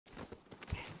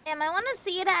I want to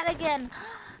see that again.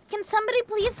 Can somebody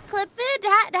please clip it?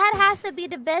 That has to be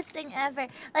the best thing ever.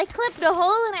 Like, clip the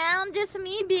whole round, just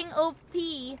me being OP.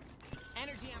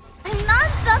 I'm not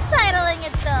subtitling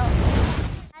it though.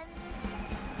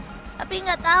 Tapi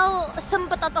nggak tahu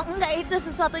sempet atau enggak itu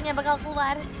sesuatunya bakal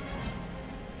keluar.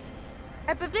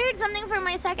 I prepared something for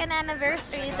my 2nd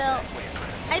anniversary though.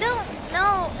 I don't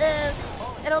know if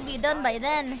it'll be done by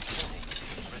then.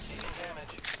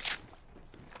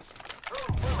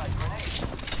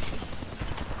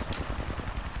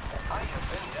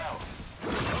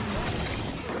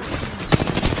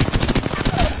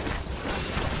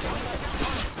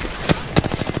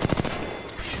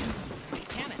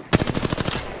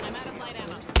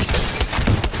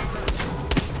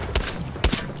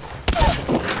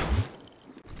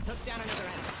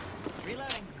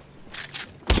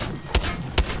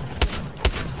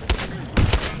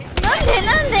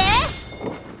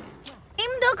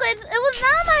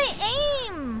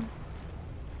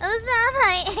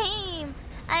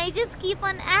 I just keep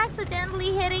on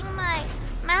accidentally hitting my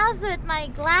mouse with my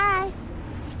glass.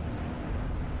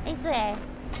 I swear.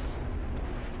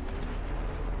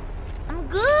 I'm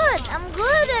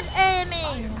good at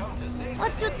aiming.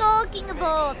 What you talking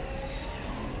about?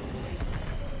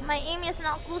 My aim is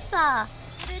not kusa.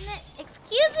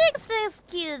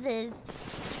 Excuses.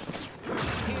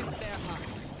 Pierce their hearts.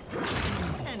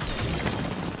 And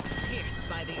pierced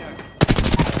by the earth.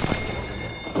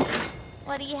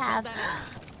 What do you have?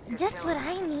 Just what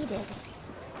I needed.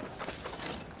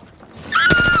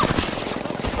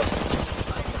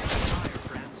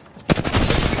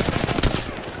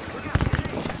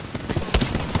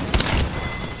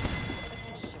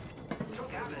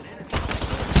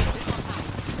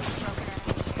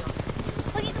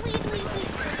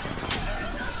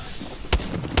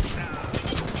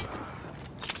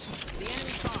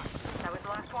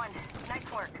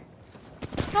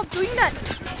 Stop doing that!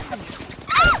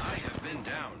 I have been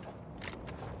downed.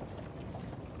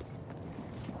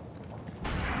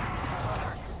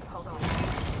 Hold on.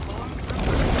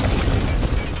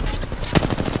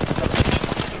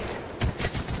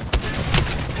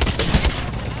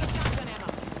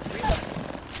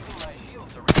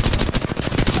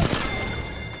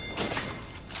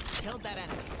 Killed that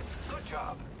enemy. Good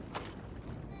job.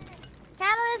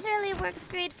 Catalyst really works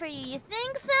great for you. You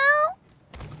think so?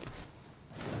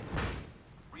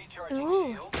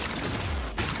 Ooh.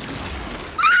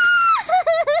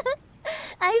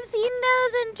 I've seen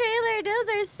those in trailer. Those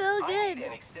are so good.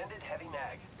 An extended heavy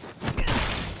mag.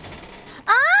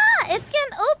 Ah, it can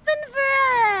open for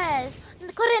us.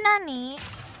 Kore nani?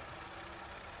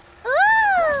 Ooh.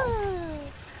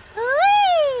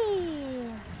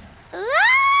 Ooh. Ah!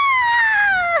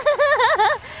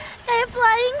 A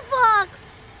flying fox.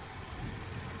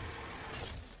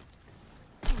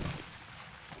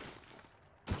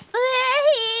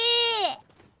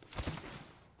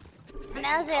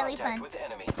 That was really fun. With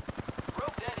enemy.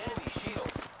 Broke that enemy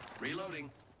shield. Reloading.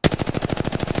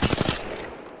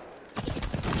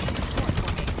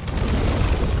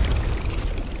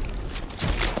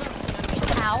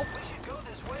 Ow. We should go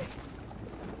this way.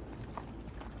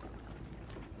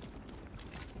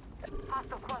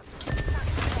 Hostile close.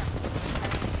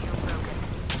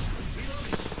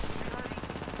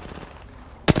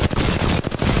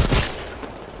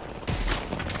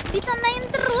 Ditandain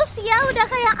terus ya, udah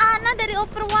kayak Ana dari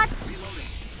Overwatch.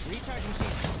 Recharging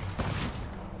shield.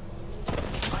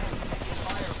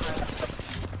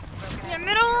 Ya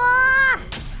merah.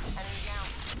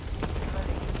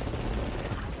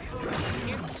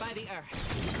 Pierced by the earth.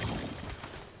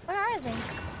 Where are they?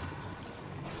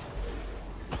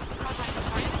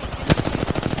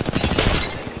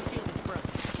 Shield is broken.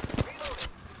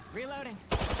 Reloading.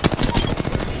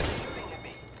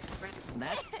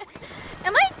 That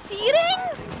Am I cheating?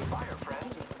 Fire,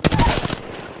 friends.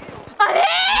 Are?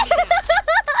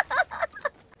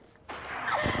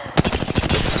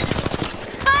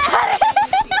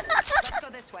 Let's go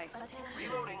this way.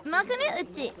 Makanya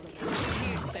uci.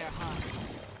 Pierce their hearts.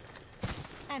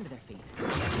 And their feet.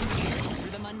 Through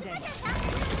the mundane.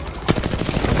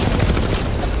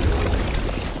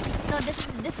 No, this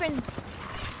is different.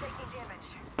 Taking damage.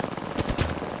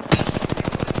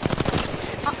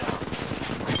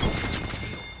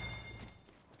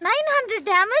 900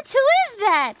 damage? Who is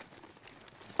that?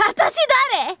 Hatashi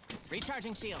dare?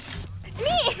 Recharging shield.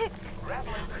 Nih.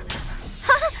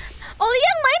 Ollie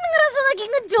yang main ngerasa lagi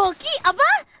ngejoki apa?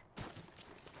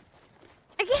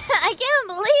 I can't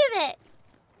believe it.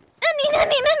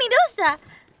 Nani dosa.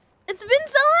 It's been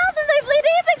so long since I played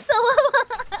Apex solo.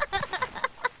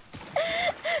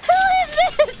 Who is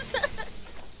this?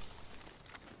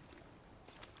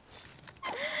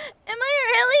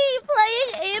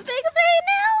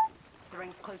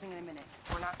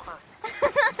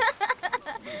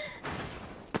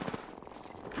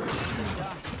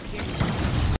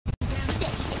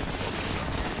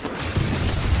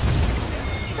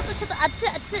 Atsu,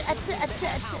 atsu, atsu, atsu,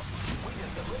 atsu. We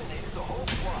just eliminated the whole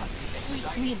squad.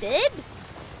 We did?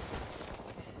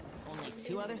 Only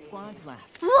 2 other squads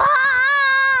left.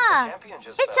 Wow! Champion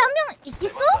just Hey, fell. champion, They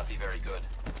ikiso? must not be very good.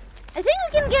 I think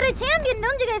we can get a champion,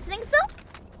 don't you guys think so?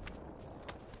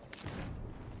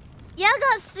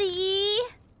 Yagasi!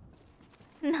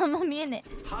 何も見えねえ。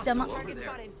邪魔。 Hostile over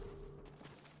there.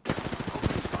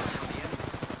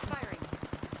 Firing.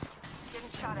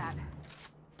 Getting shot at.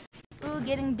 Ooh,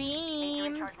 getting Need to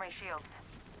beamed. recharge my shields.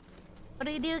 What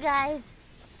do you do, guys?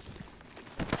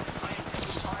 I am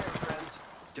taking fire, friends.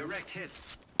 Direct hit.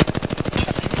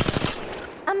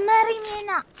 あんまり見え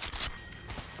ない。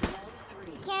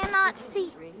Cannot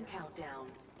see. Ring countdown.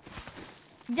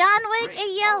 John Wick, Great. a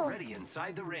yell. Already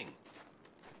inside the ring.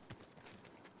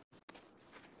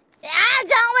 Ah,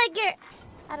 John Wick, you're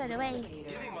out of the way.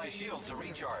 Giving my shields a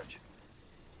recharge.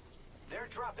 They're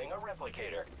dropping a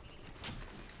replicator.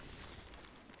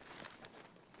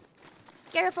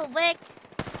 Careful, Wick.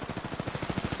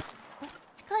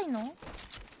 近いの？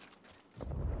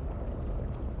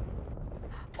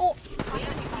お、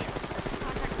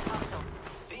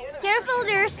 The enemy careful,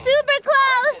 they're super An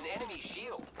close. enemy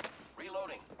shield.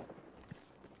 Reloading.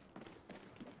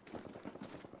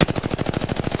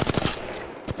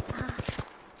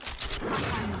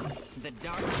 The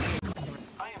dark.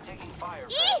 I am taking fire,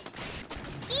 Eee!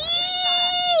 friends.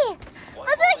 Eee!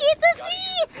 Masakit to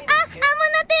see! Ah,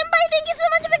 Muna Senpai, thank you so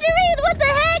much for the raid. What the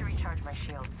heck? To recharge my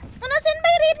shields. Muna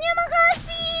Senpai, raid niyo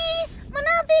makasih.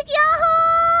 Munafik,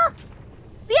 yahoo!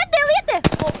 Lihat deh, lihat deh.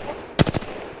 Oh.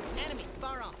 Enemy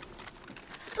far off.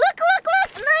 Look, look,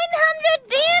 look! 900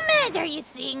 damage! Are you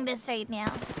seeing this right now?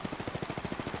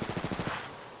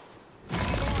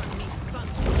 Storm meets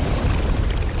sponge.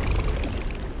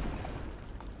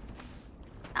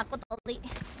 Ako totally.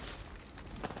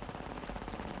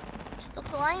 ちょっ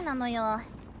と怖いなのよ。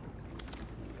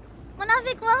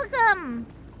Munafik, welcome!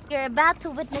 You're about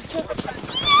to witness this.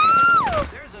 No!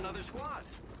 There's another squad.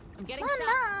 I'm getting Oh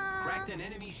shot. Cracked no! an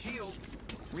enemy shield.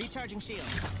 Recharging shield.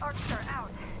 Arcs are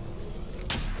out.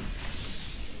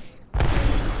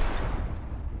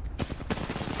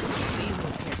 These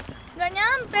will pierce them. Gak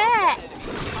nyampe!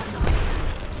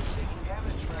 Taking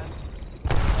damage, friends.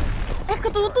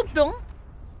 Ketutup dong?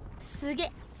 Suge.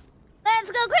 Let's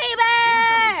go, Incoming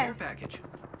Kraber! care package.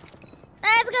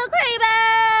 Let's go,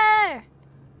 Kraber!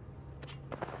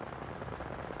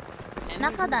 Enemies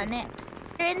Naka in da the ne. distance.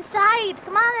 You're inside!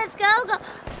 Come on, let's go! Go!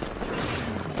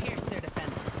 Pierce their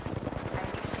defenses.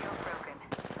 Enemy shield broken.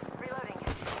 Reloading.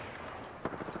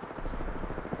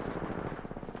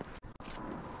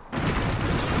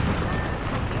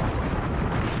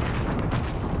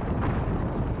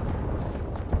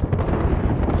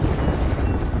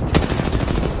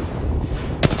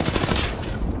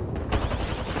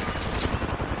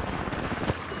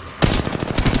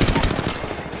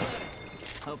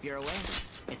 Hope you're aware.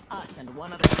 It's us and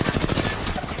one other.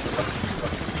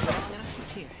 Long enough to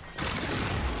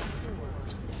pierce.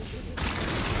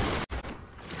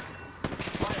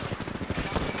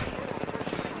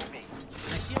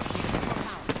 My shield needs more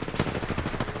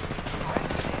power.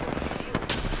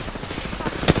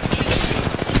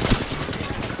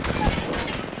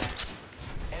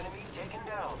 Enemy taken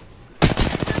down.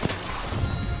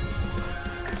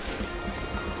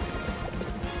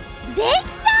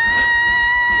 Dekta!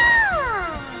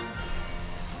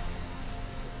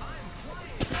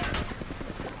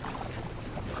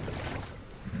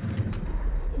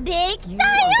 Dekta You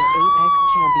are the Apex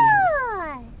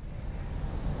champions.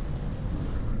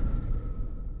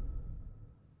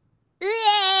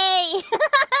 Yay!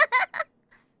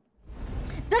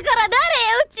 だから誰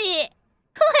うち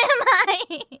Who am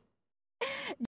I?